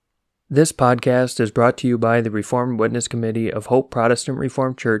This podcast is brought to you by the Reformed Witness Committee of Hope Protestant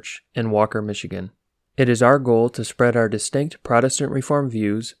Reformed Church in Walker, Michigan. It is our goal to spread our distinct Protestant Reformed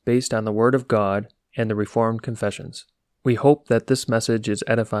views based on the Word of God and the Reformed confessions. We hope that this message is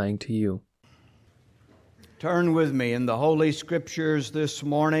edifying to you. Turn with me in the Holy Scriptures this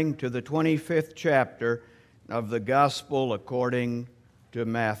morning to the 25th chapter of the Gospel according to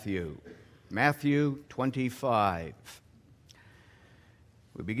Matthew. Matthew 25.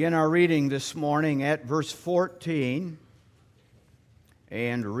 We begin our reading this morning at verse 14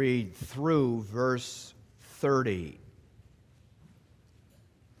 and read through verse 30.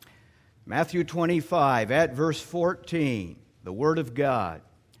 Matthew 25 at verse 14, the Word of God.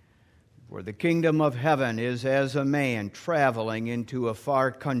 For the kingdom of heaven is as a man traveling into a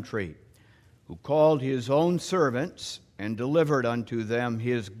far country, who called his own servants and delivered unto them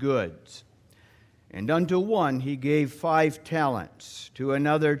his goods. And unto one he gave 5 talents, to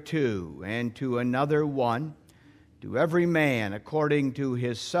another 2, and to another 1, to every man according to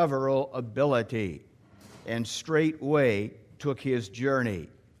his several ability, and straightway took his journey.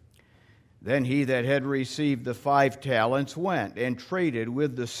 Then he that had received the 5 talents went and traded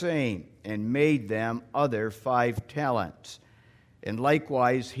with the same, and made them other 5 talents. And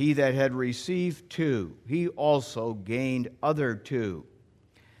likewise he that had received 2, he also gained other 2.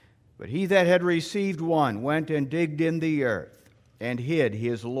 But he that had received 1 went and digged in the earth, and hid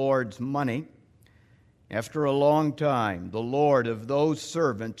his Lord's money. After a long time the Lord of those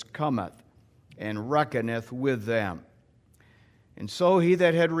servants cometh, and reckoneth with them. And so he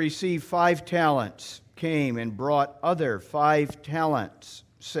that had received 5 talents came and brought other 5 talents,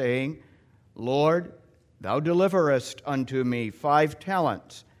 saying, Lord, thou deliverest unto me 5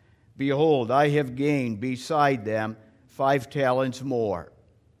 talents. Behold, I have gained beside them 5 talents more.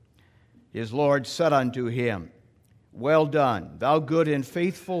 His Lord said unto him, Well done, thou good and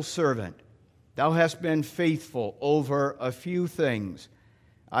faithful servant. Thou hast been faithful over a few things.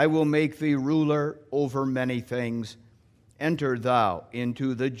 I will make thee ruler over many things. Enter thou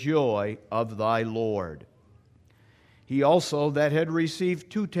into the joy of thy Lord. He also that had received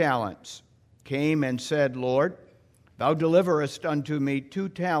 2 talents came and said, Lord, thou deliverest unto me 2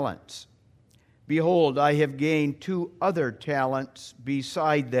 talents. Behold, I have gained 2 other talents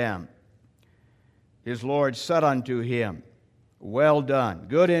beside them. His Lord said unto him, Well done,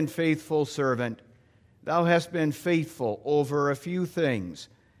 good and faithful servant. Thou hast been faithful over a few things.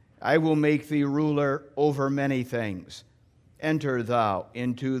 I will make thee ruler over many things. Enter thou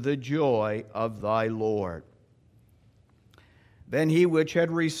into the joy of thy Lord. Then he which had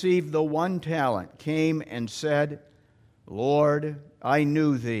received the 1 talent came and said, Lord, I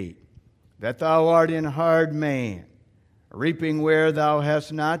knew thee, that thou art an hard man, reaping where thou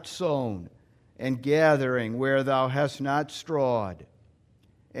hast not sown, and gathering where thou hast not strawed.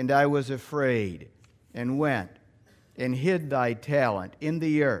 And I was afraid, and went, and hid thy talent in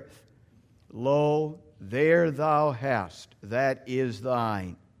the earth. Lo, there thou hast, that is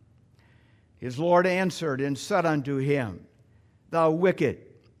thine. His Lord answered and said unto him, Thou wicked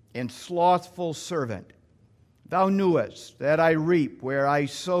and slothful servant, thou knewest that I reap where I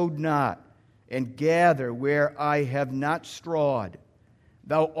sowed not, and gather where I have not strawed.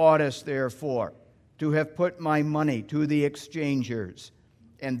 Thou oughtest therefore to have put my money to the exchangers,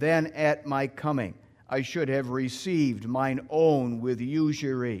 and then at my coming I should have received mine own with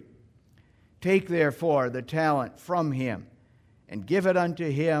usury. Take therefore the talent from him, and give it unto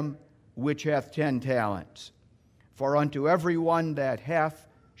him which hath 10 talents. For unto every one that hath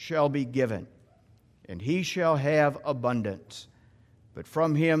shall be given, and he shall have abundance. But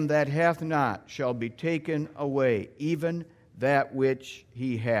from him that hath not shall be taken away even that which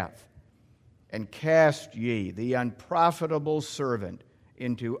he hath. And cast ye the unprofitable servant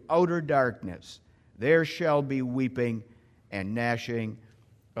into outer darkness. There shall be weeping and gnashing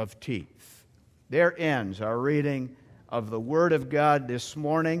of teeth. There ends our reading of the Word of God this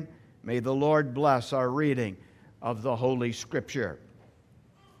morning. May the Lord bless our reading of the Holy Scripture.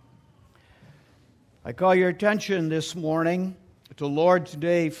 I call your attention this morning to Lord's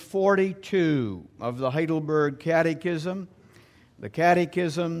Day 42 of the Heidelberg Catechism, the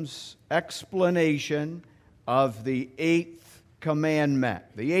Catechism's explanation of the 8th commandment.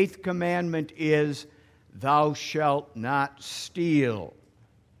 The 8th commandment is, Thou shalt not steal.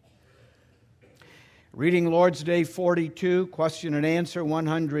 Reading Lord's Day 42, question and answer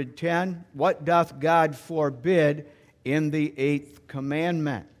 110. What doth God forbid in the 8th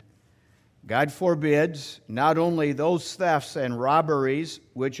commandment? God forbids not only those thefts and robberies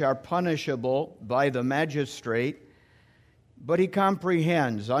which are punishable by the magistrate, but he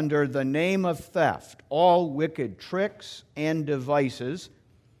comprehends under the name of theft all wicked tricks and devices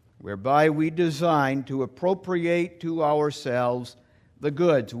whereby we design to appropriate to ourselves the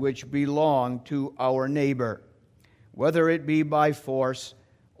goods which belong to our neighbor, whether it be by force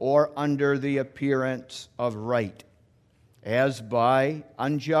or under the appearance of right, as by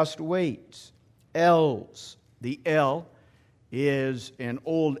unjust weights, ells. The ell is an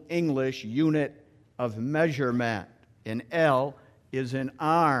Old English unit of measurement. An ell is an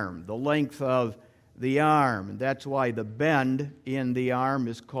arm, the length of the arm. That's why the bend in the arm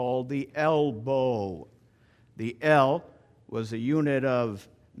is called the elbow. The ell was a unit of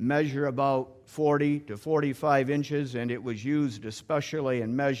measure about 40 to 45 inches, and it was used especially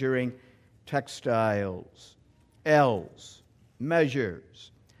in measuring textiles. Ells,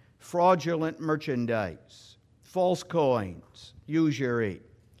 measures, fraudulent merchandise, false coins, usury,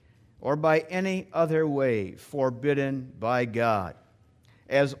 or by any other way forbidden by God,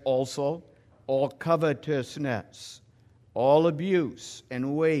 as also all covetousness, all abuse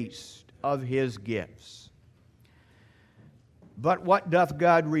and waste of his gifts. But what doth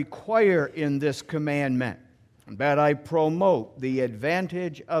God require in this commandment? That I promote the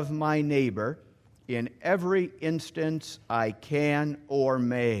advantage of my neighbor in every instance I can or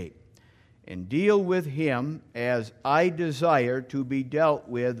may, and deal with him as I desire to be dealt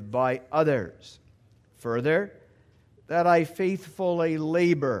with by others. Further, that I faithfully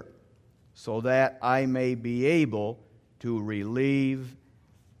labor, so that I may be able to relieve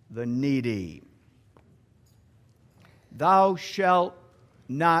the needy. Thou shalt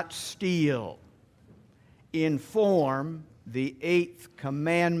not steal. In form, the eighth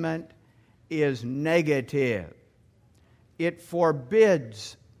commandment is negative. It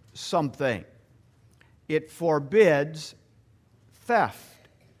forbids something. It forbids theft,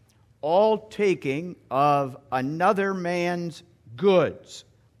 all taking of another man's goods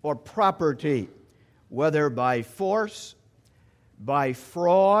or property, whether by force, by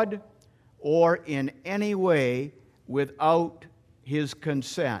fraud, or in any way without his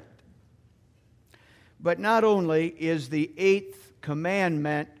consent. But not only is the eighth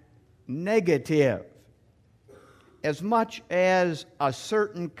commandment negative, as much as a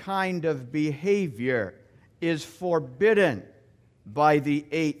certain kind of behavior is forbidden by the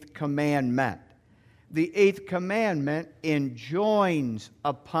eighth commandment, the eighth commandment enjoins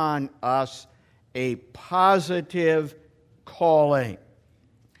upon us a positive calling.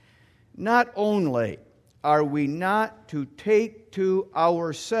 Not only are we not to take to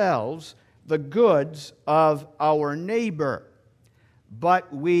ourselves the goods of our neighbor,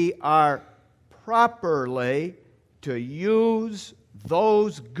 but we are properly to use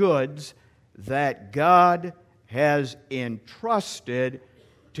those goods that God has entrusted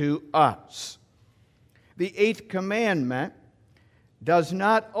to us. The eighth commandment does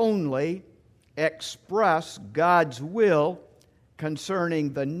not only express God's will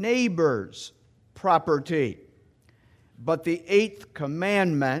concerning the neighbor's property, but the eighth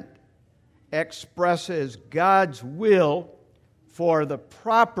commandment expresses God's will for the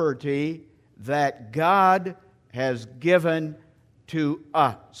property that God has given to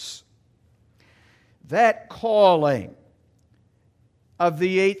us. That calling of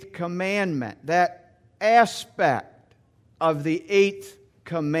the eighth commandment, that aspect of the eighth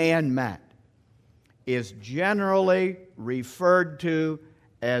commandment, is generally referred to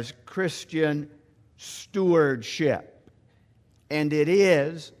as Christian stewardship. And it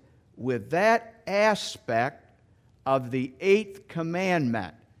is with that aspect of the eighth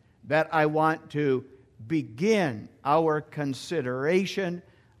commandment that I want to begin our consideration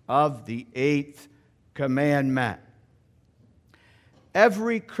of the eighth commandment.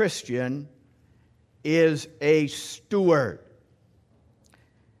 Every Christian is a steward.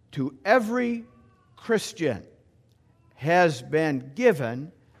 To every Christian has been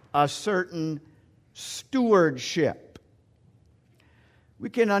given a certain stewardship. We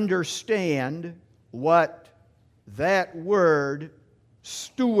can understand what that word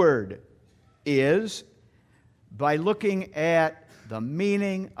steward is by looking at the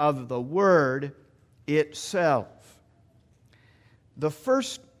meaning of the word itself. The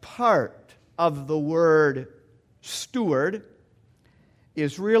first part of the word steward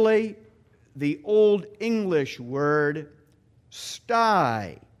is really the Old English word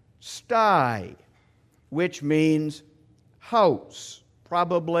sty, which means house.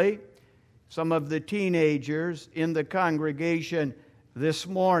 Probably some of the teenagers in the congregation this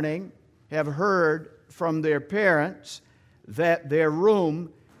morning have heard from their parents that their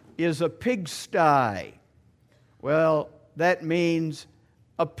room is a pigsty. Well, that means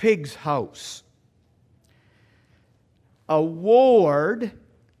a pig's house. A ward,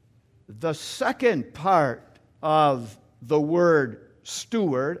 the second part of the word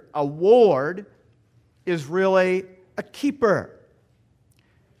steward, a ward, is really a keeper,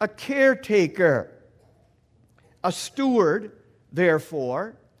 a caretaker. A steward,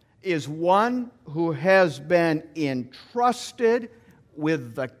 therefore, is one who has been entrusted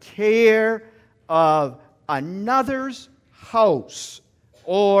with the care of another's house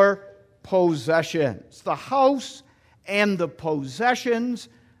or possessions, the house and the possessions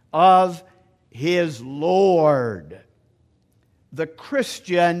of his Lord. The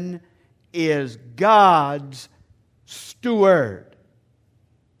Christian is God's steward.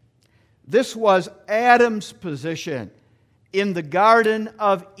 This was Adam's position in the Garden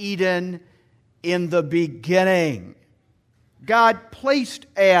of Eden in the beginning. God placed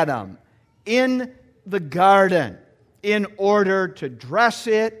Adam in the garden in order to dress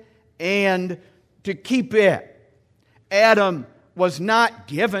it and to keep it. Adam was not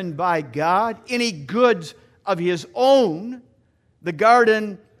given by God any goods of his own. The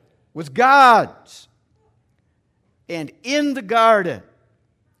garden was God's. And in the garden,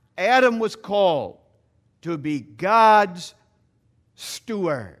 Adam was called to be God's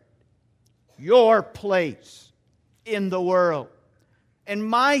steward. Your place in the world and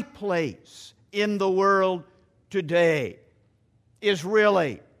my place in the world today is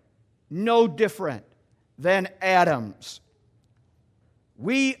really no different than Adam's.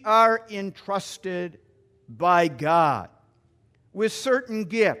 We are entrusted by God with certain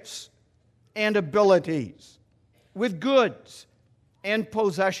gifts and abilities, with goods and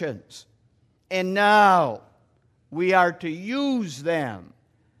possessions. And now we are to use them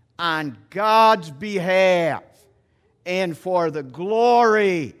on God's behalf and for the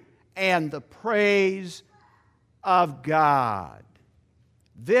glory and the praise of God.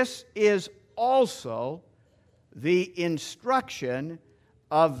 This is also the instruction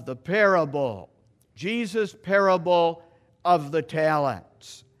of the parable, Jesus' parable of the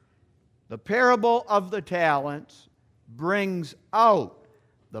talents. The parable of the talents brings out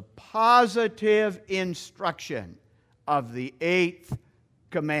the positive instruction of the eighth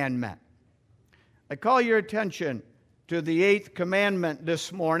commandment. I call your attention to the eighth commandment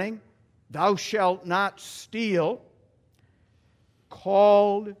this morning. Thou shalt not steal,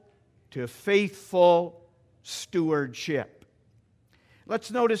 called to faithful stewardship.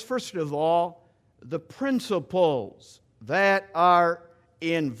 Let's notice, first of all, the principles that are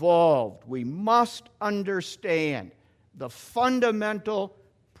involved. We must understand the fundamental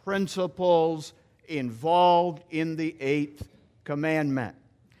principles involved in the eighth commandment.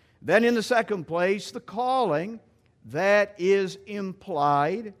 Then, in the second place, the calling that is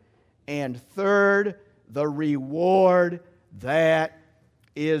implied. And third, the reward that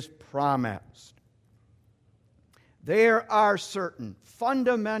is promised. There are certain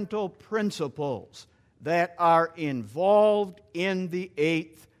fundamental principles that are involved in the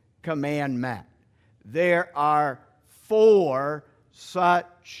eighth commandment. There are 4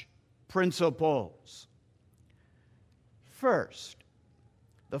 such principles. First,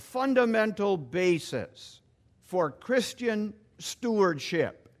 the fundamental basis for Christian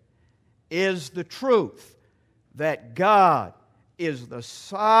stewardship is the truth that God is the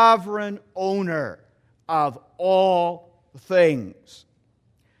sovereign owner of all things.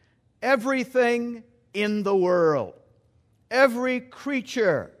 Everything in the world, every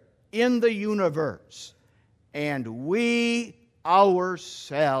creature in the universe, and we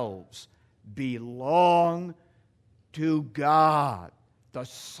ourselves belong to God. The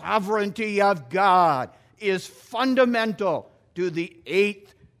sovereignty of God is fundamental to the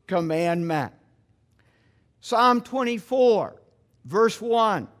eighth commandment. Psalm 24, verse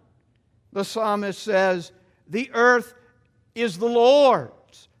 1, the psalmist says, "The earth is the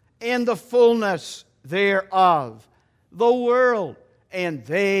Lord's, and the fullness thereof, the world, and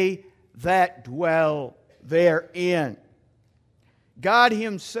they that dwell therein." God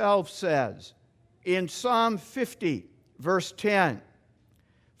Himself says in Psalm 50, verse 10,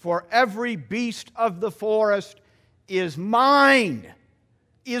 "For every beast of the forest is mine,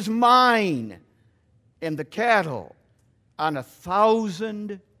 and the cattle on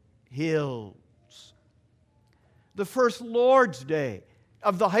 1,000 hills." The first Lord's Day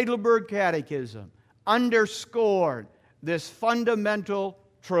of the Heidelberg Catechism underscored this fundamental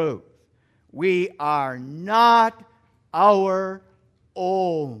truth. We are not our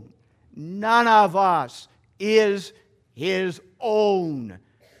own. None of us is his own.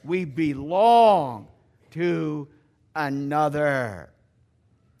 We belong to another.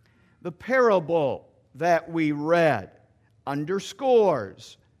 The parable that we read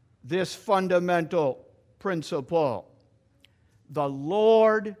underscores this fundamental principle. The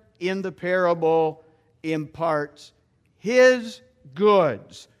Lord in the parable imparts His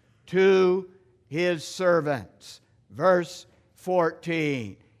goods to His servants. Verse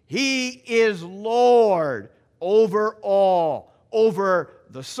 14. He is Lord over all, over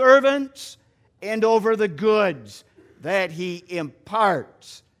the servants and over the goods that He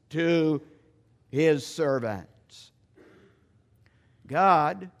imparts to His servants.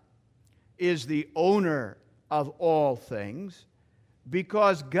 God is the owner of all things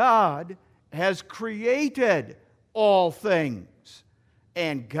because God has created all things.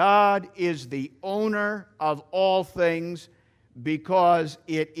 And God is the owner of all things because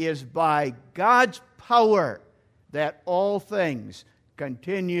it is by God's power that all things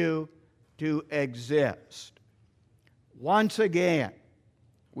continue to exist. Once again,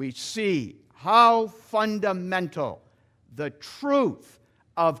 we see how fundamental the truth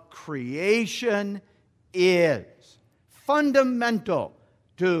of creation is. Fundamental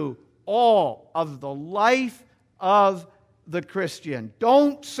to all of the life of the Christian.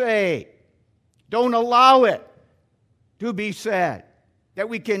 Don't allow it to be said that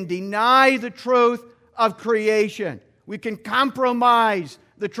we can deny the truth of creation. We can compromise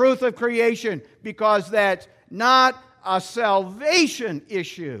the truth of creation because that's not a salvation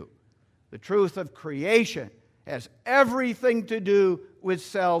issue. The truth of creation has everything to do with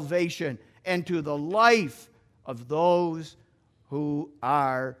salvation and to the life of those who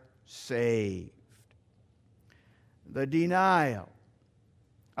are saved. The denial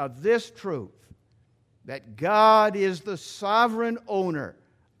of this truth, that God is the sovereign owner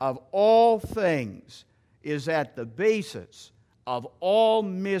of all things, is at the basis of all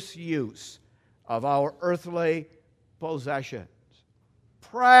misuse of our earthly possessions.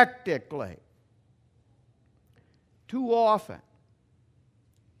 Practically, too often,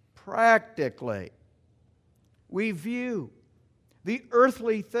 we view the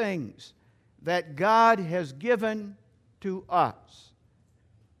earthly things that God has given to us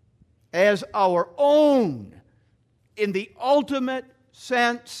as our own in the ultimate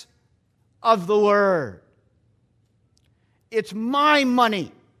sense of the word. It's my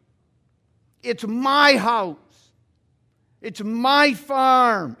money. It's my house. It's my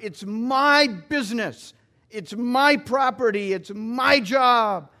farm. It's my business. It's my property. It's my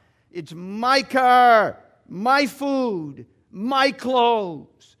job. It's my car, my food, my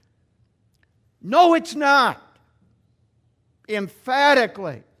clothes. No, it's not.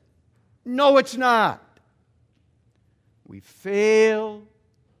 Emphatically, no, it's not. We fail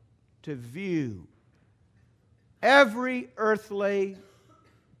to view every earthly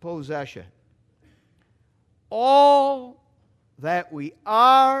possession, all that we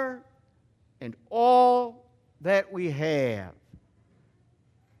are and all that we have,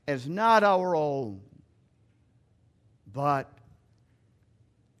 as not our own, but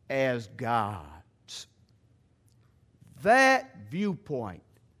as God's. That viewpoint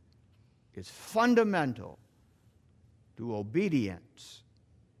is fundamental to obedience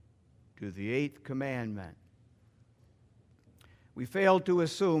to the eighth commandment. We fail to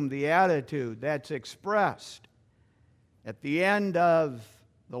assume the attitude that's expressed at the end of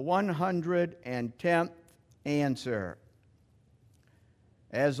the 110th answer.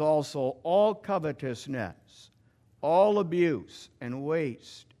 As also all covetousness, all abuse and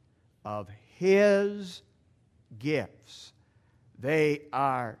waste of His gifts. They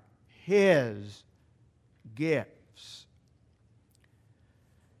are His gifts.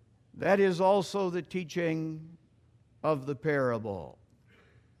 That is also the teaching of the parable.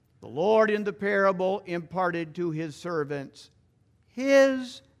 The Lord in the parable imparted to His servants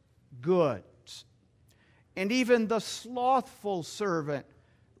His goods. And even the slothful servant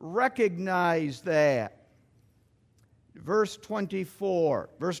recognized that. Verse 24,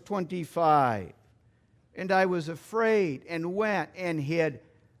 verse 25. And I was afraid and went and hid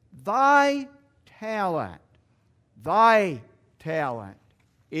thy talent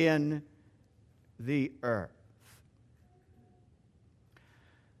in the earth.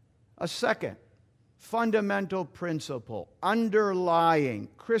 A second fundamental principle underlying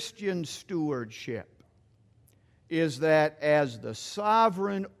Christian stewardship is that as the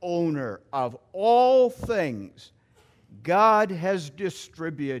sovereign owner of all things, God has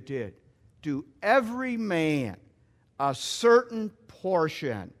distributed to every man a certain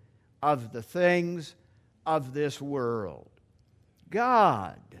portion of the things of this world.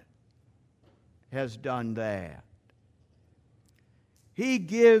 God has done that. He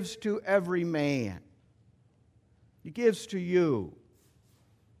gives to every man. He gives to you.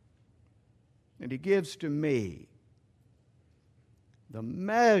 And He gives to me the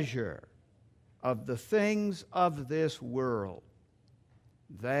measure of the things of this world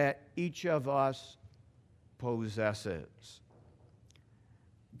that each of us possesses.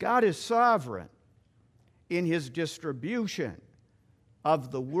 God is sovereign in His distribution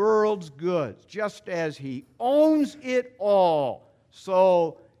of the world's goods. Just as He owns it all,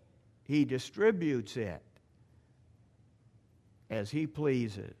 so He distributes it as He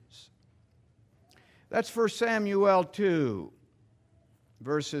pleases. That's 1 Samuel 2,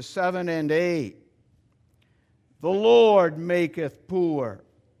 verses 7 and 8. The Lord maketh poor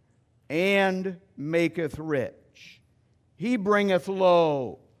and maketh rich. He bringeth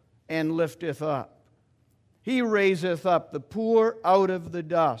low and lifteth up. He raiseth up the poor out of the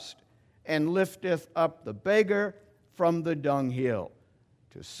dust, and lifteth up the beggar from the dunghill,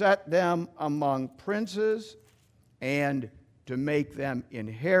 to set them among princes, and to make them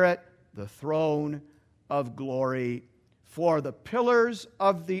inherit the throne of glory. For the pillars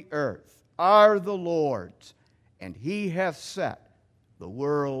of the earth are the Lord's, and He hath set the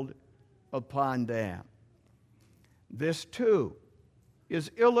world upon them. This too is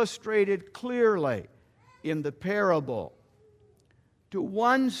illustrated clearly in the parable. To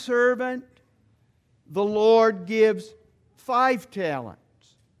one servant, the Lord gives 5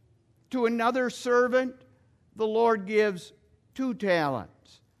 talents. To another servant, the Lord gives 2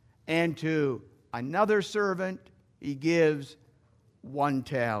 talents. And to another servant, He gives 1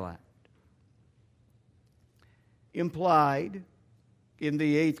 talent. Implied in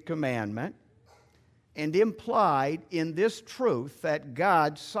the 8th commandment, and implied in this truth that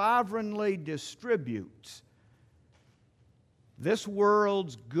God sovereignly distributes this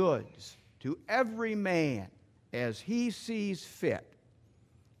world's goods to every man as he sees fit,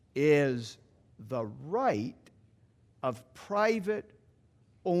 is the right of private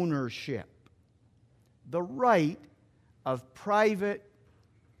ownership, the right of private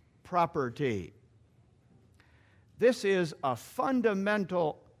property. This is a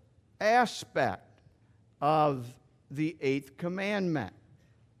fundamental aspect of the 8th commandment.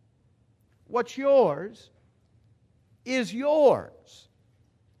 What's yours is yours,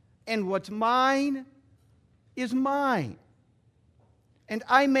 and what's mine is mine. And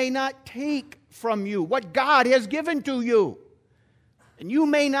I may not take from you what God has given to you, and you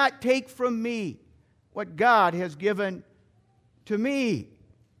may not take from me what God has given to me.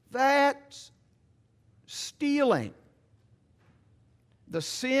 That's stealing. The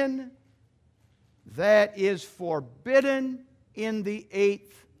sin that is forbidden in the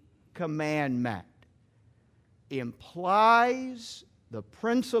 8th commandment implies the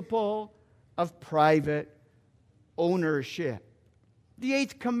principle of private ownership. The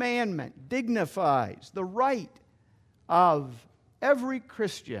 8th commandment dignifies the right of every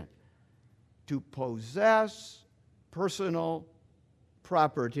Christian to possess personal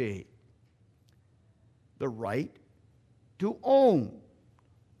property, the right to own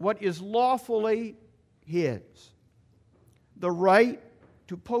what is lawfully his, the right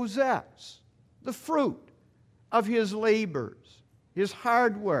to possess the fruit of his labors, his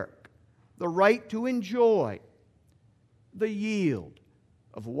hard work, the right to enjoy the yield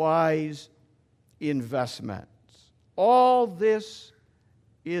of wise investments. All this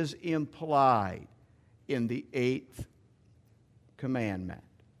is implied in the 8th commandment.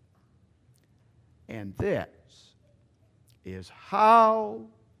 And this is how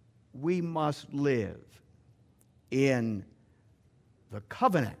we must live in the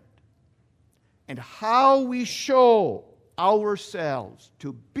covenant, and how we show ourselves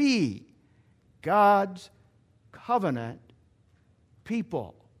to be God's covenant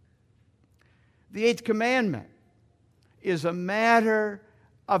people. The 8th commandment is a matter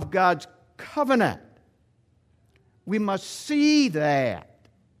of God's covenant. We must see that,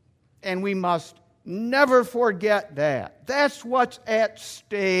 and we must never forget that. That's what's at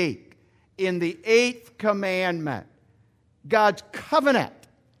stake in the 8th commandment. God's covenant.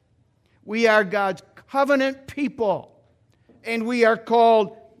 We are God's covenant people, and we are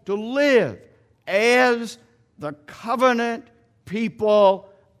called to live as the covenant people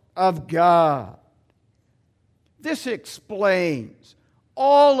of God. This explains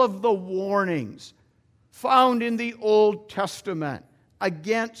all of the warnings found in the Old Testament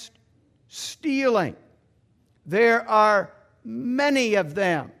against stealing. There are many of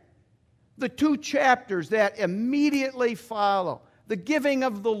them. The 2 chapters that immediately follow, the giving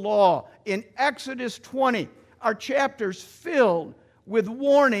of the law in Exodus 20, are chapters filled with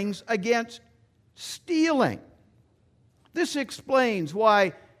warnings against stealing. This explains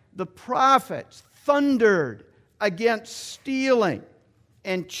why the prophets thundered against stealing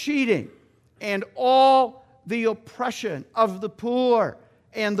and cheating and all the oppression of the poor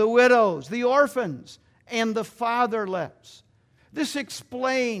and the widows, the orphans, and the fatherless. This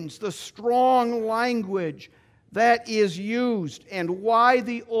explains the strong language that is used and why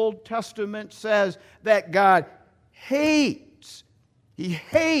the Old Testament says that God hates, He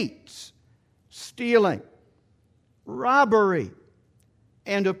hates stealing, robbery,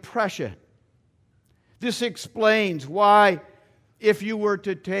 and oppression. This explains why, if you were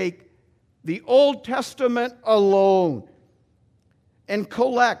to take the Old Testament alone and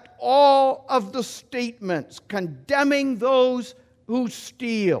collect all of the statements condemning those who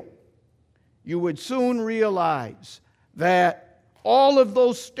steal, you would soon realize that all of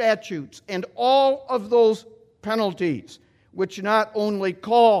those statutes and all of those penalties, which not only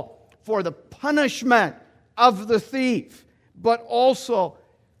call for the punishment of the thief, but also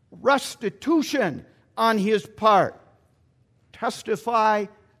restitution on his part, testify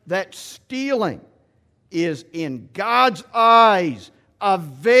that stealing is, in God's eyes, a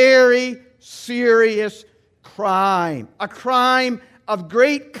very serious crime, a crime of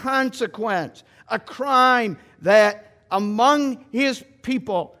great consequence, a crime that among His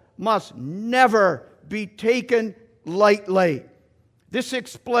people must never be taken lightly. This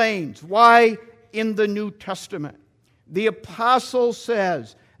explains why in the New Testament the apostle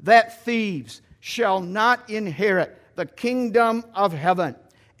says that thieves shall not inherit the kingdom of heaven,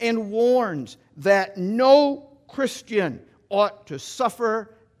 and warns that no Christian ought to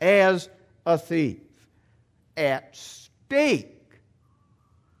suffer as a thief. At stake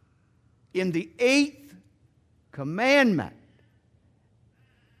in the 8th commandment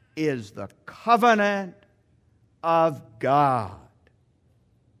is the covenant of God.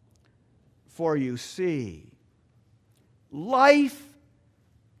 For you see, life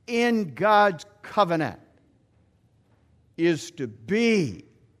in God's covenant is to be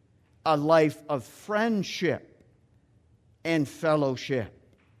a life of friendship and fellowship.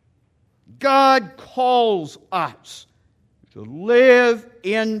 God calls us to live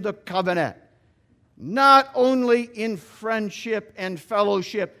in the covenant, not only in friendship and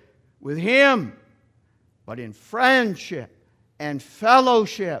fellowship with Him, but in friendship and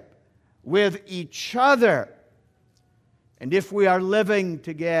fellowship with each other. And if we are living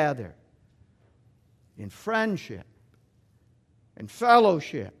together in friendship and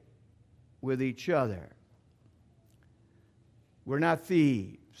fellowship with each other, we're not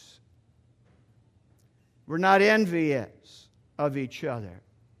thieves. We're not envious of each other.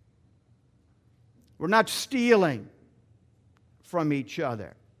 We're not stealing from each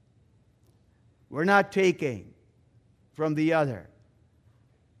other. We're not taking from the other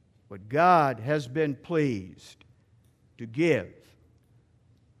what God has been pleased to give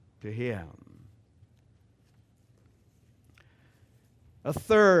to Him. A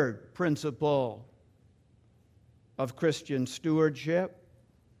third principle of Christian stewardship: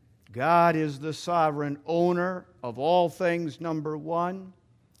 God is the sovereign owner of all things, number one.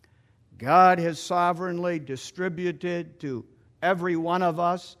 God has sovereignly distributed to every one of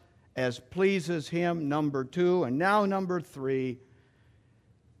us as pleases Him, number two. And now, number three,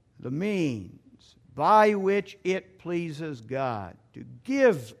 the means by which it pleases God to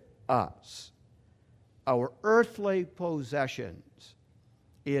give us our earthly possessions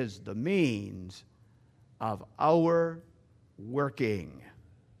is the means of our working.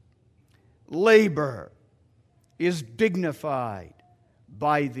 Labor is dignified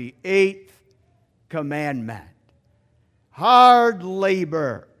by the 8th commandment. Hard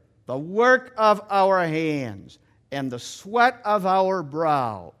labor, the work of our hands and the sweat of our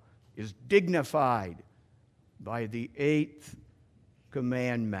brow, is dignified by the 8th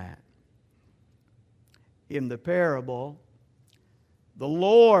commandment. In the parable, the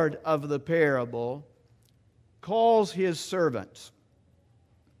Lord of the parable calls His servants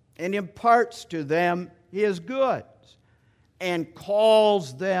and imparts to them His goods, and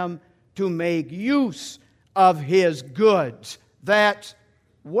calls them to make use of His goods. That's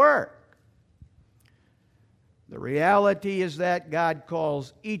work. The reality is that God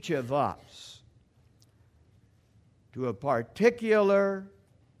calls each of us to a particular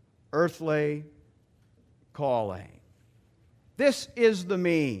earthly calling. This is the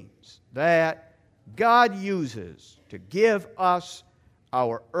means that God uses to give us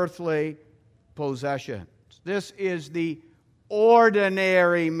our earthly possessions. This is the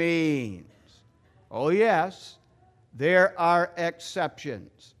ordinary means. Oh yes, there are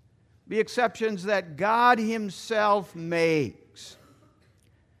exceptions. The exceptions that God Himself makes.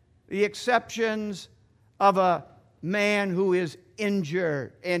 The exceptions of a man who is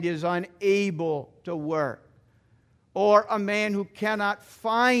injured and is unable to work, or a man who cannot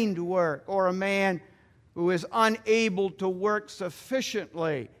find work, or a man who is unable to work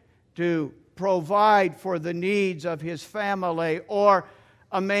sufficiently to provide for the needs of his family, or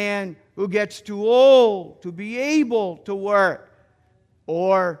a man who who gets too old to be able to work,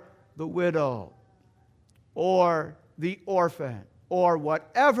 or the widow, or the orphan, or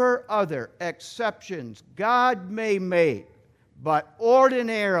whatever other exceptions God may make. But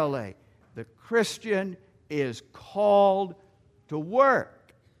ordinarily, the Christian is called to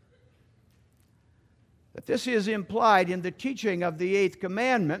work. That this is implied in the teaching of the Eighth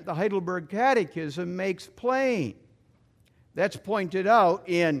Commandment, the Heidelberg Catechism makes plain. That's pointed out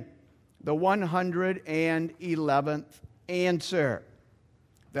in the 111th answer.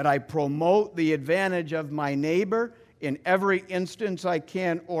 That I promote the advantage of my neighbor in every instance I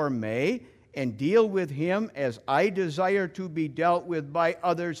can or may, and deal with him as I desire to be dealt with by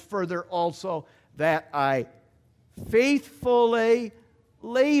others. Further also, that I faithfully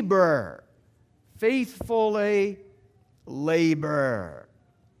labor. Faithfully labor.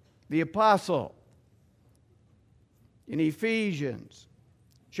 The apostle in Ephesians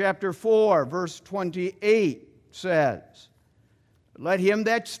chapter 4, verse 28 says, let him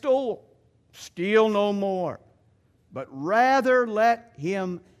that stole steal no more, but rather let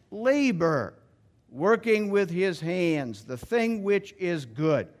him labor, working with his hands the thing which is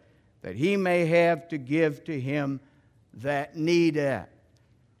good, that he may have to give to him that needeth.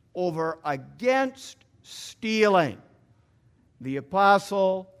 Over against stealing, the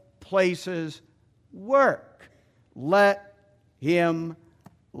apostle places work. Let him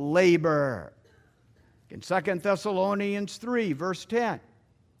labor. In 2 Thessalonians 3, verse 10,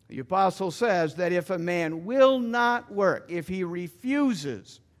 the apostle says that if a man will not work, if he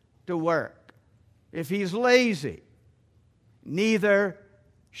refuses to work, if he's lazy, neither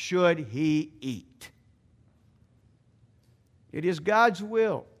should he eat. It is God's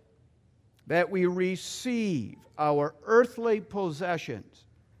will that we receive our earthly possessions,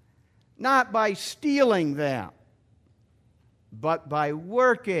 not by stealing them, but by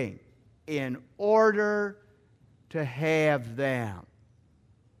working in order to have them.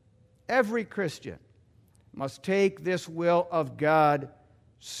 Every Christian must take this will of God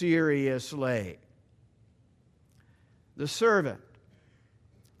seriously. The servant,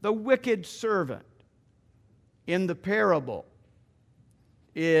 the wicked servant in the parable,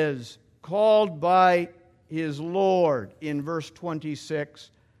 is called by his Lord in verse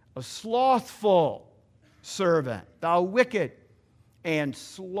 26 a slothful servant. Thou wicked and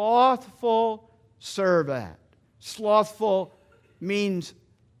slothful servant. Slothful means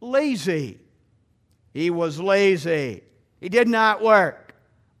lazy. He was lazy. He did not work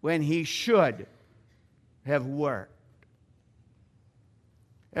when he should have worked.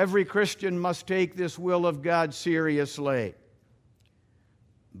 Every Christian must take this will of God seriously.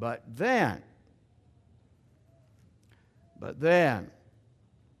 But then,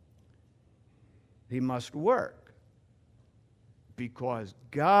 he must work because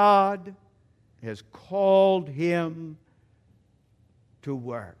God has called him to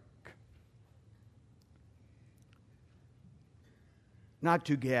work. Not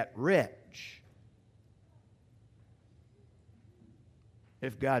to get rich.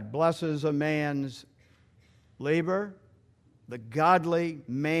 If God blesses a man's labor, the godly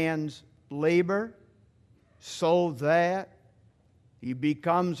man's labor, so that he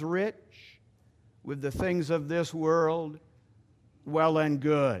becomes rich with the things of this world, well and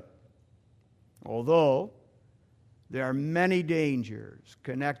good. Although there are many dangers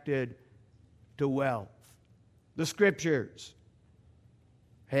connected to wealth. The Scriptures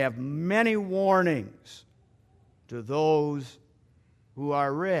have many warnings to those who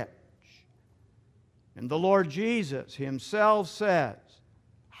are rich. And the Lord Jesus himself says,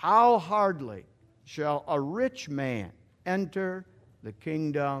 how hardly shall a rich man enter the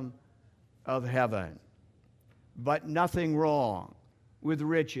kingdom of heaven. But nothing wrong with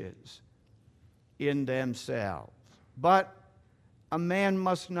riches in themselves. But a man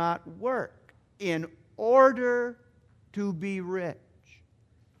must not work in order to be rich.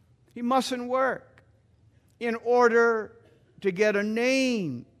 He mustn't work in order to get a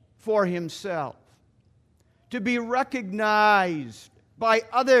name for himself, to be recognized by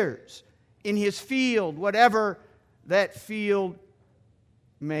others in his field, whatever that field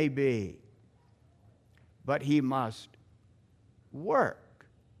may be. But he must work,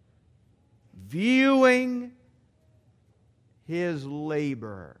 viewing his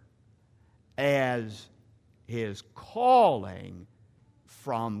labor as his calling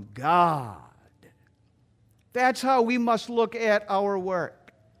from God. That's how we must look at our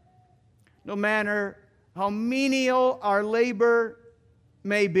work. No matter how menial our labor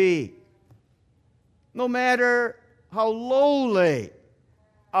may be, no matter how lowly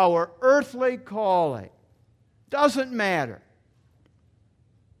our earthly calling, doesn't matter.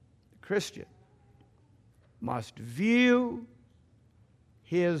 The Christian must view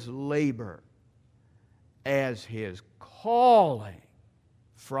his labor as his calling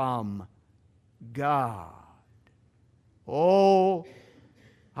from God. Oh,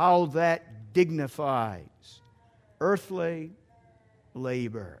 how that dignifies earthly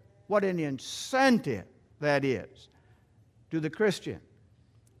labor. What an incentive that is to the Christian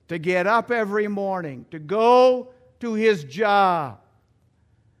to get up every morning, to go to his job.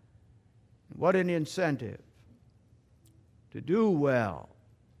 What an incentive to do well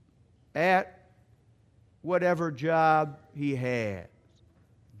at whatever job he has.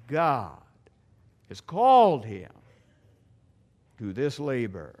 God has called him to this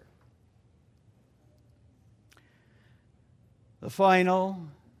labor. The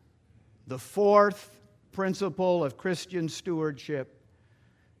fourth principle of Christian stewardship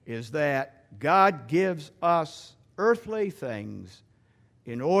is that God gives us earthly things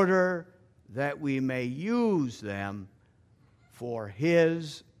in order that we may use them for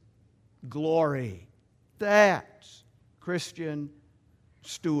His glory. That's Christian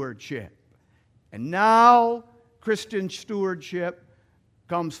stewardship. And now Christian stewardship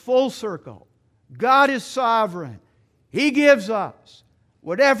comes full circle. God is sovereign. He gives us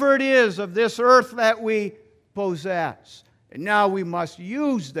whatever it is of this earth that we possess. And now we must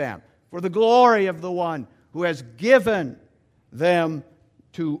use them for the glory of the one who has given them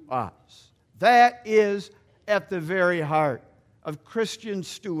to us. That is at the very heart of Christian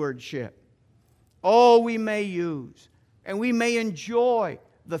stewardship. Oh, we may use and we may enjoy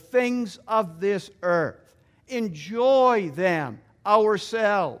the things of this earth. Enjoy them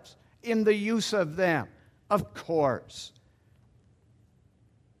ourselves in the use of them, of course.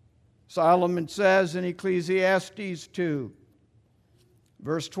 Solomon says in Ecclesiastes 2,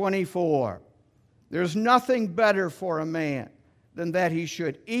 verse 24, "There's nothing better for a man than that he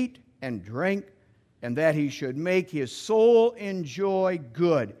should eat and drink, and that he should make his soul enjoy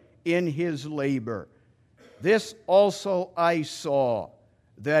good in his labor. This also I saw,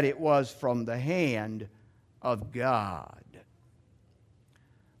 that it was from the hand of God."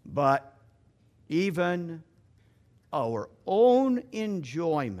 But even our own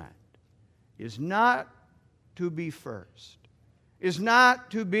enjoyment is not to be first, is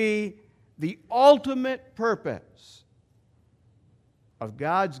not to be the ultimate purpose of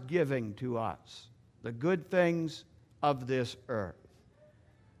God's giving to us the good things of this earth.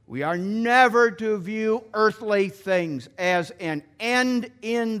 We are never to view earthly things as an end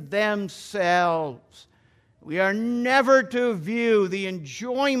in themselves. We are never to view the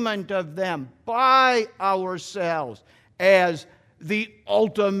enjoyment of them by ourselves as the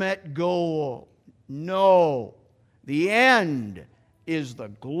ultimate goal. No, the end is the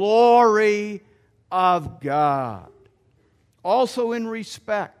glory of God. Also, in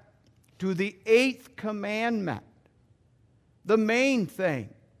respect to the eighth commandment, the main thing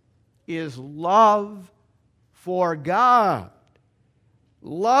is love for God.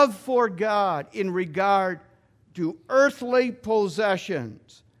 Love for God in regard to earthly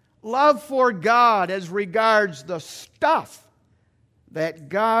possessions. Love for God as regards the stuff that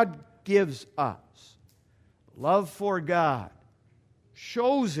God gives us. Love for God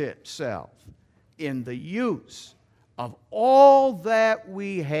shows itself in the use of all that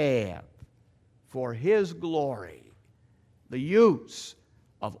we have for His glory. The use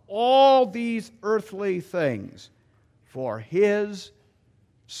of all these earthly things for His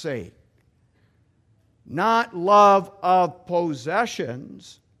sake. Not love of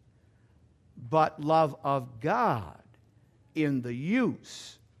possessions, but love of God in the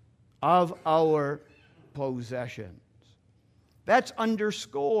use of our possessions. That's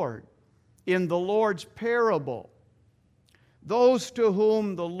underscored in the Lord's parable. Those to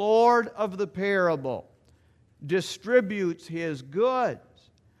whom the Lord of the parable distributes His goods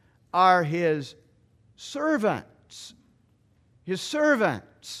are His servants. His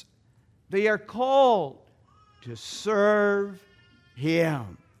servants. They are called to serve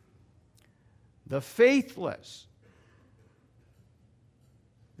Him. The faithless,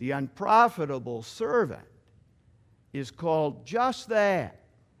 the unprofitable servant is called just that,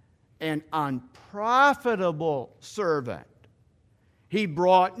 an unprofitable servant. He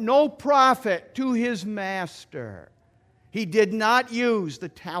brought no profit to his master. He did not use the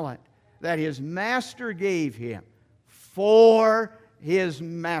talent that his master gave him for his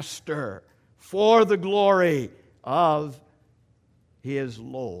master, for the glory of his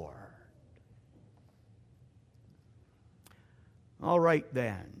Lord. All right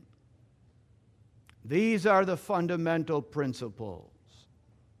then. These are the fundamental principles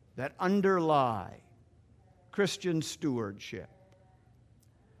that underlie Christian stewardship.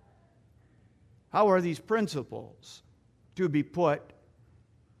 How are these principles to be put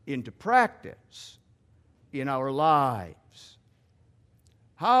into practice in our lives?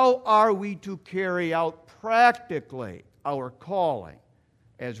 How are we to carry out practically our calling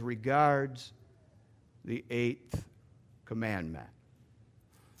as regards the eighth commandment?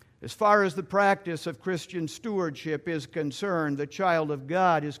 As far as the practice of Christian stewardship is concerned, the child of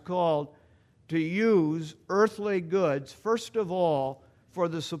God is called to use earthly goods, first of all, for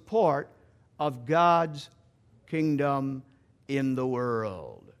the support of God's kingdom in the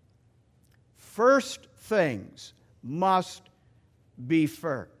world. First things must be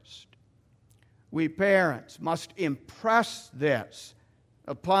first. We parents must impress this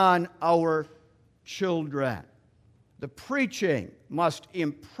upon our children. The preaching must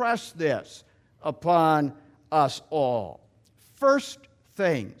impress this upon us all. First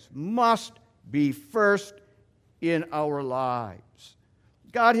things must be first in our lives.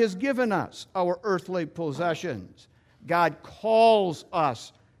 God has given us our earthly possessions. God calls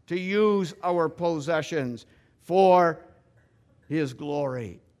us to use our possessions for His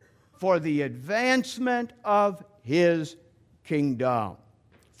glory, for the advancement of His kingdom,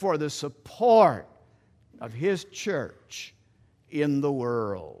 for the support of His church in the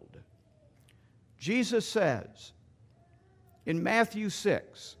world. Jesus says in Matthew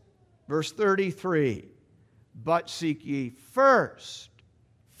 6, verse 33, "But seek ye first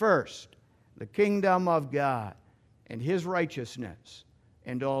the kingdom of God and His righteousness,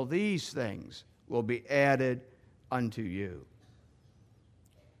 and all these things will be added unto you."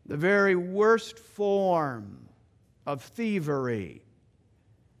 The very worst form of thievery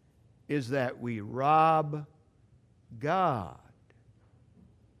is that we rob God.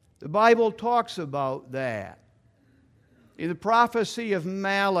 The Bible talks about that. In the prophecy of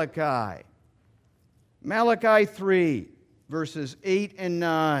Malachi 3, verses 8 and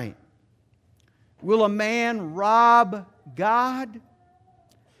 9, "Will a man rob God?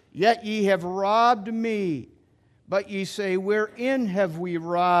 Yet ye have robbed me. But ye say, Wherein have we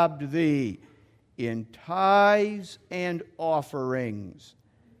robbed thee? In tithes and offerings.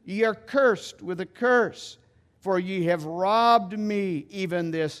 Ye are cursed with a curse, for ye have robbed me,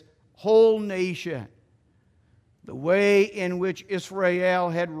 even this whole nation." The way in which Israel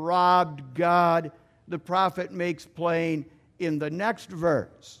had robbed God, the prophet makes plain in the next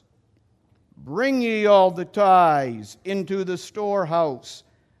verse. "Bring ye all the tithes into the storehouse,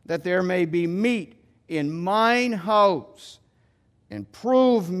 that there may be meat in mine house. And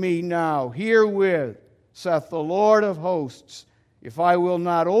prove me now herewith, saith the Lord of hosts, if I will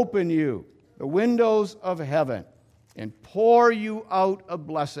not open you the windows of heaven, and pour you out a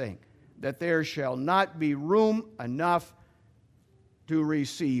blessing, that there shall not be room enough to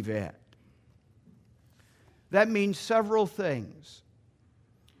receive it." That means several things.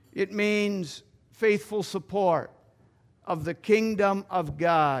 It means faithful support of the kingdom of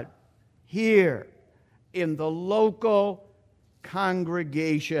God here in the local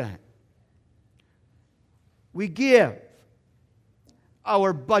congregation. We give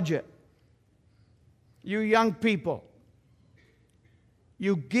our budget. You young people,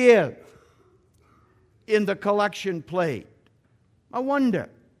 you give in the collection plate. I wonder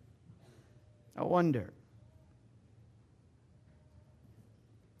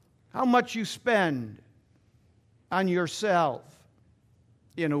how much you spend on yourself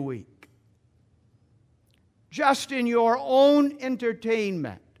in a week. Just in your own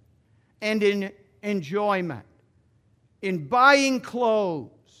entertainment and in enjoyment, in buying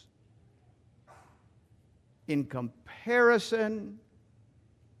clothes, in comparison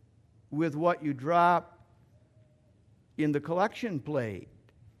with what you drop in the collection plate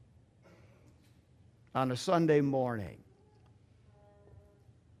on a Sunday morning.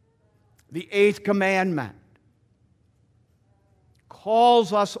 The eighth commandment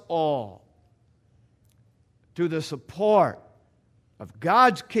calls us all to the support of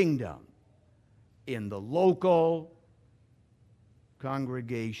God's kingdom in the local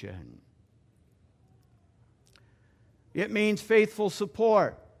congregation. It means faithful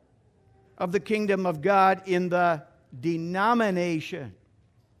support of the kingdom of God in the denomination.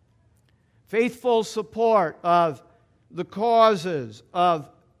 Faithful support of the causes of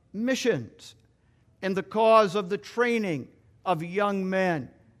missions and the cause of the training of young men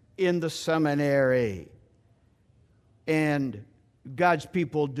in the seminary. And God's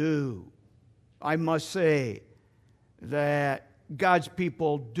people do. I must say that God's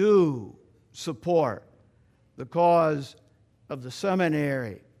people do support the cause of the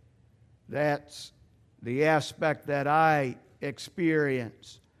seminary. That's the aspect that I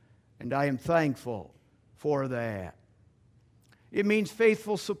experience, and I am thankful for that. It means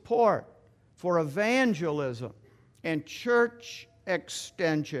faithful support for evangelism and church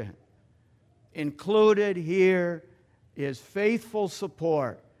extension. Included here is faithful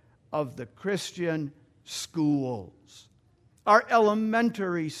support of the Christian schools, our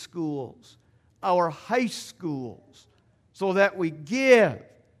elementary schools, our high schools, so that we give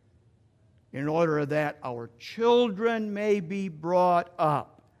in order that our children may be brought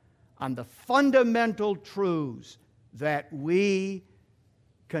up on the fundamental truths that we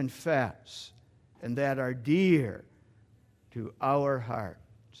confess and that are dear to our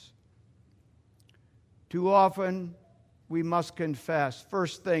hearts. Too often, we must confess,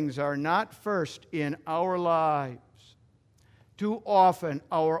 first things are not first in our lives. Too often,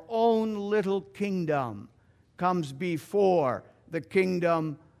 our own little kingdom comes before the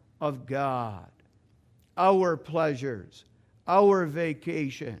kingdom of God. Our pleasures, our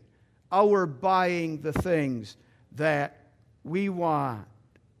vacation, our buying the things that we want.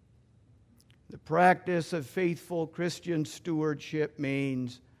 The practice of faithful Christian stewardship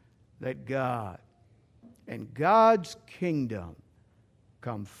means that God and God's kingdom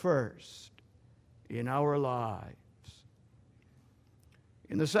come first in our lives.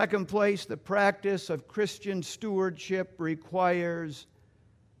 In the second place, the practice of Christian stewardship requires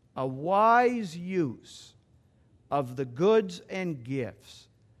a wise use of the goods and gifts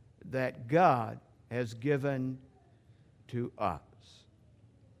that God has given to us.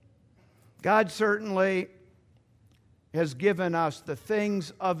 God certainly has given us the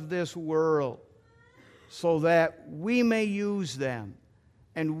things of this world so that we may use them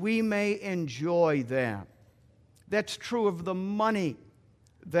and we may enjoy them. That's true of the money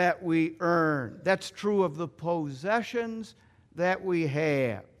that we earn. That's true of the possessions that we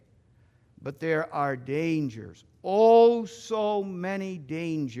have. But there are dangers, oh, so many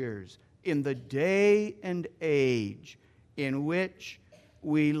dangers in the day and age in which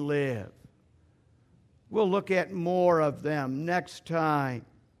we live. We'll look at more of them next time.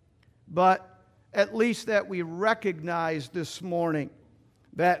 But at least that we recognize this morning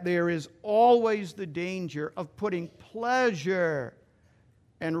that there is always the danger of putting pleasure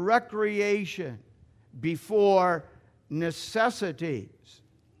and recreation before necessities.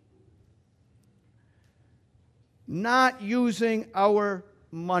 Not using our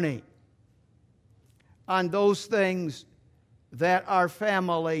money on those things that our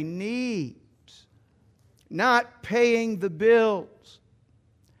family needs. Not paying the bills,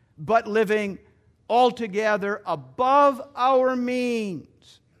 but living altogether above our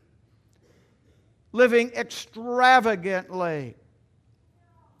means. Living extravagantly.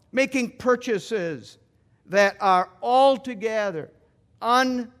 Making purchases that are altogether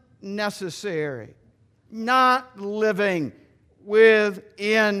unnecessary. Not living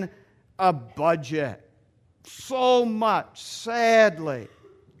within a budget. So much, sadly,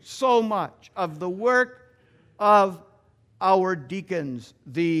 so much of the work of our deacons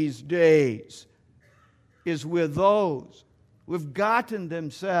these days is with those who have gotten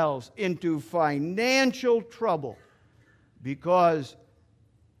themselves into financial trouble because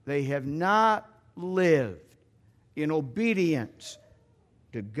they have not lived in obedience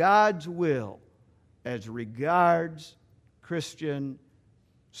to God's will as regards Christian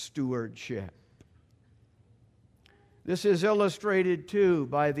stewardship. This is illustrated too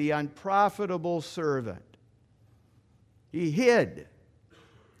by the unprofitable servant. He hid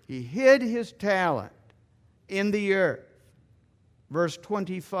his talent in the earth. Verse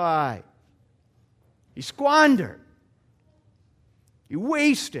 25. He squandered. He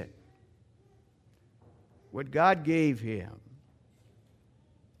wasted what God gave him.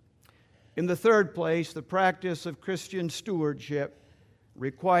 In the third place, the practice of Christian stewardship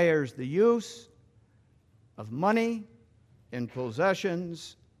requires the use of money and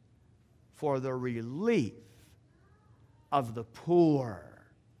possessions for the relief of the poor.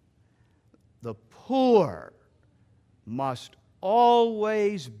 The poor must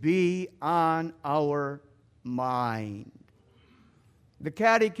always be on our mind. The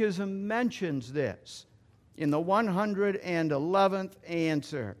Catechism mentions this in the 111th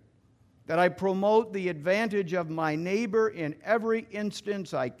answer, that I promote the advantage of my neighbor in every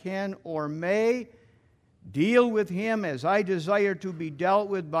instance I can or may, deal with him as I desire to be dealt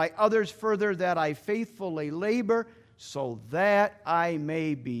with by others, further that I faithfully labor so that I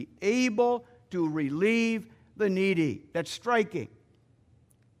may be able to relieve the needy. That's striking.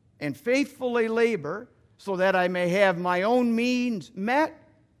 And faithfully labor so that I may have my own means met.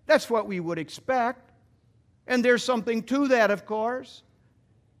 That's what we would expect. And there's something to that, of course.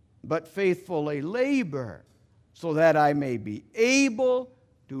 But faithfully labor so that I may be able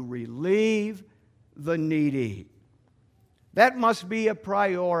to relieve the needy. That must be a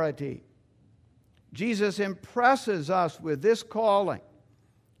priority Jesus impresses us with this calling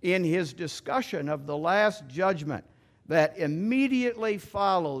in his discussion of the last judgment that immediately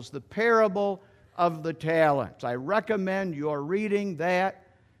follows the parable of the talents. I recommend your reading that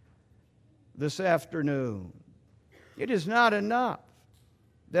this afternoon. It is not enough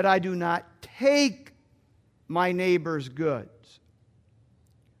that I do not take my neighbor's goods,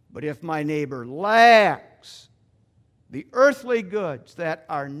 but if my neighbor lacks the earthly goods that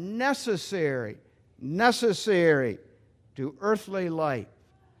are necessary to earthly life,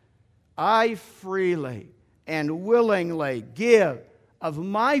 I freely and willingly give of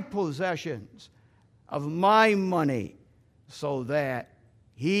my possessions, of my money, so that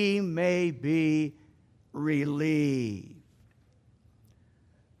he may be relieved.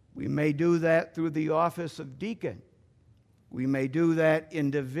 We may do that through the office of deacon. We may do that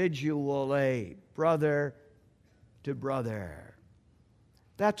individually, brother to brother.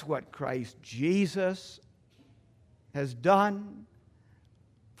 That's what Christ Jesus has done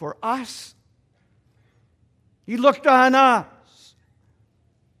for us. He looked on us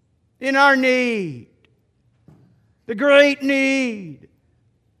in our need, the great need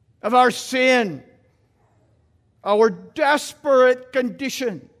of our sin, our desperate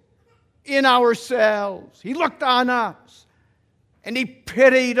condition in ourselves. He looked on us and he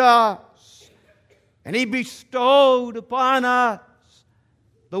pitied us and he bestowed upon us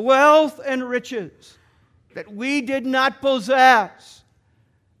the wealth and riches that we did not possess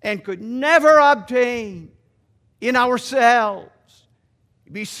and could never obtain in ourselves. He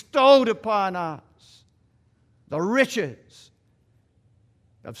bestowed upon us the riches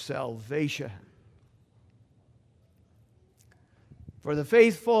of salvation. For the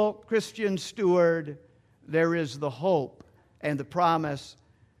faithful Christian steward, there is the hope and the promise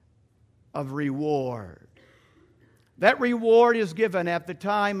of reward. That reward is given at the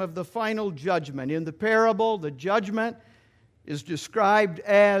time of the final judgment. In the parable, the judgment is described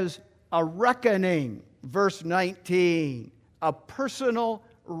as a reckoning. Verse 19, a personal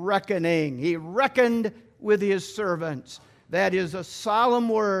reckoning. He reckoned with his servants. That is a solemn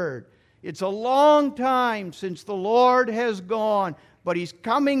word. It's a long time since the Lord has gone, but he's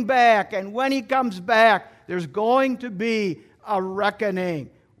coming back, and when he comes back, there's going to be a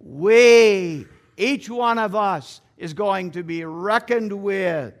reckoning. We, each one of us, is going to be reckoned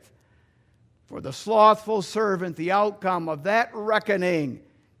with. For the slothful servant, the outcome of that reckoning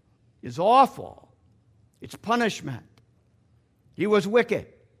is awful. It's punishment. He was wicked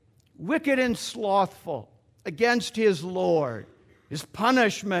and slothful against his Lord. His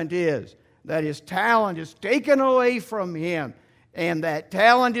punishment is that his talent is taken away from him, and that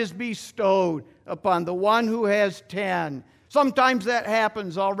talent is bestowed upon the one who has 10. Sometimes that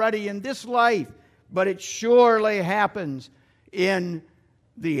happens already in this life, but it surely happens in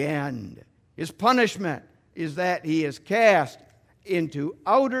the end. His punishment is that he is cast into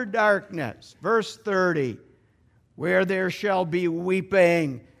outer darkness. Verse 30, where there shall be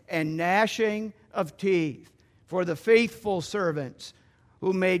weeping and gnashing of teeth. For the faithful servants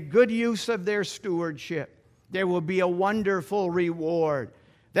who made good use of their stewardship, there will be a wonderful reward.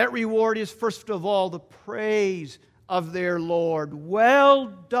 That reward is, first of all, the praise of their Lord. Well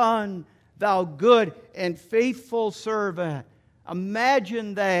done, thou good and faithful servant.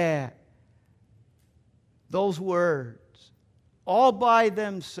 Imagine that. Those words, all by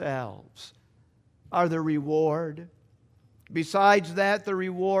themselves, are the reward. Besides that, the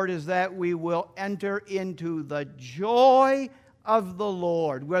reward is that we will enter into the joy of the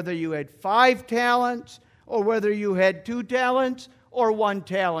Lord. Whether you had 5 talents or whether you had 2 talents or 1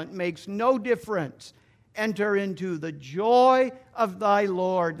 talent makes no difference. Enter into the joy of thy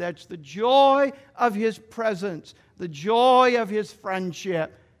Lord. That's the joy of his presence, the joy of his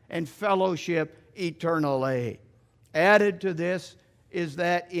friendship and fellowship eternally. Added to this is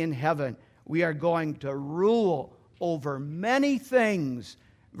that in heaven we are going to rule over many things.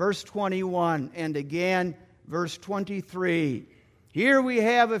 Verse 21 and again verse 23. Here we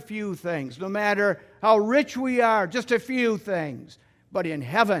have a few things. No matter how rich we are, just a few things. But in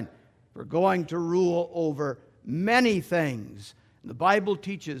heaven, we're going to rule over many things. The Bible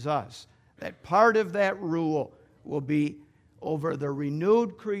teaches us that part of that rule will be over the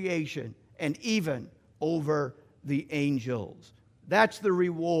renewed creation and even over the angels. That's the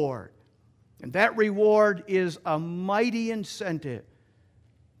reward. And that reward is a mighty incentive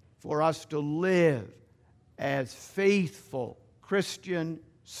for us to live as faithful Christian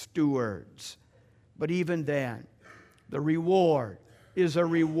stewards. But even then, the reward is a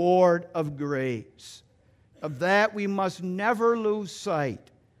reward of grace. Of that we must never lose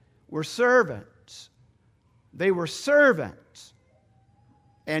sight. We're servants. They were servants.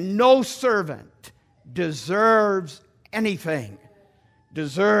 And no servant deserves anything,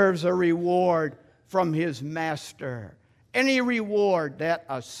 deserves a reward from his master. Any reward that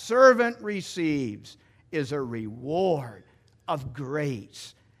a servant receives is a reward of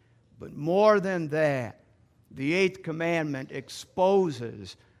grace. But more than that, the eighth commandment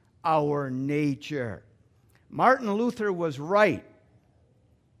exposes our nature. Martin Luther was right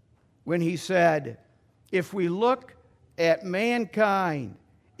when he said, if we look at mankind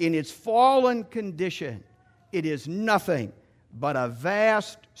in its fallen condition, it is nothing but a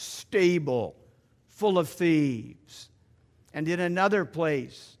vast stable full of thieves. And in another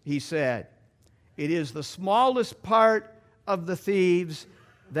place, he said, it is the smallest part of the thieves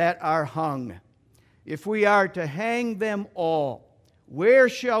that are hung. If we are to hang them all, where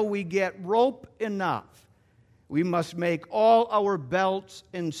shall we get rope enough? We must make all our belts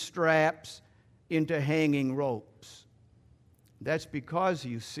and straps into hanging ropes. That's because,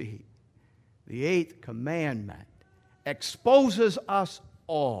 you see, the eighth commandment exposes us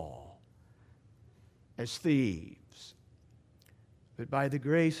all as thieves. But by the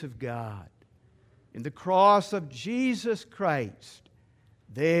grace of God, in the cross of Jesus Christ,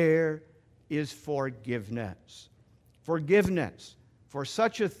 there is forgiveness. Forgiveness for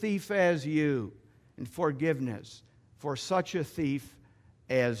such a thief as you, and forgiveness for such a thief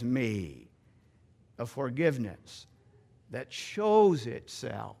as me. A forgiveness that shows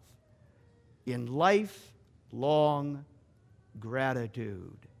itself in lifelong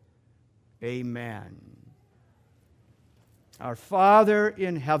gratitude. Amen. Our Father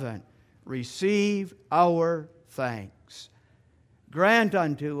in heaven, receive our thanks. Grant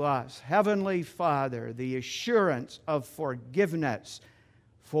unto us, Heavenly Father, the assurance of forgiveness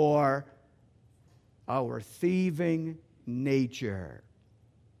for our thieving nature.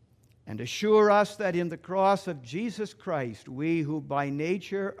 And assure us that in the cross of Jesus Christ, we who by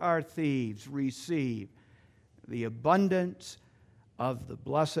nature are thieves receive the abundance of the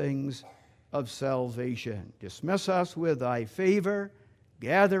blessings of salvation. Dismiss us with thy favor.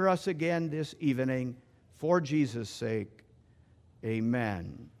 Gather us again this evening for Jesus' sake.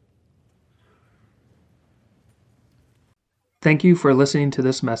 Amen. Thank you for listening to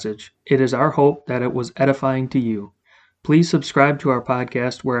this message. It is our hope that it was edifying to you. Please subscribe to our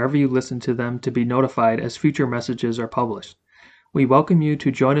podcast wherever you listen to them to be notified as future messages are published. We welcome you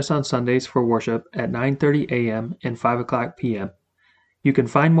to join us on Sundays for worship at 9:30 a.m. and 5 o'clock p.m. You can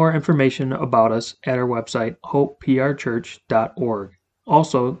find more information about us at our website, hopeprchurch.org.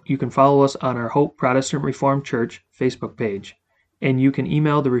 Also, you can follow us on our Hope Protestant Reformed Church Facebook page. And you can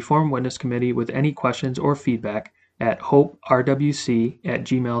email the Reformed Witness Committee with any questions or feedback at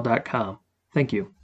hoperwc@gmail.com. Thank you.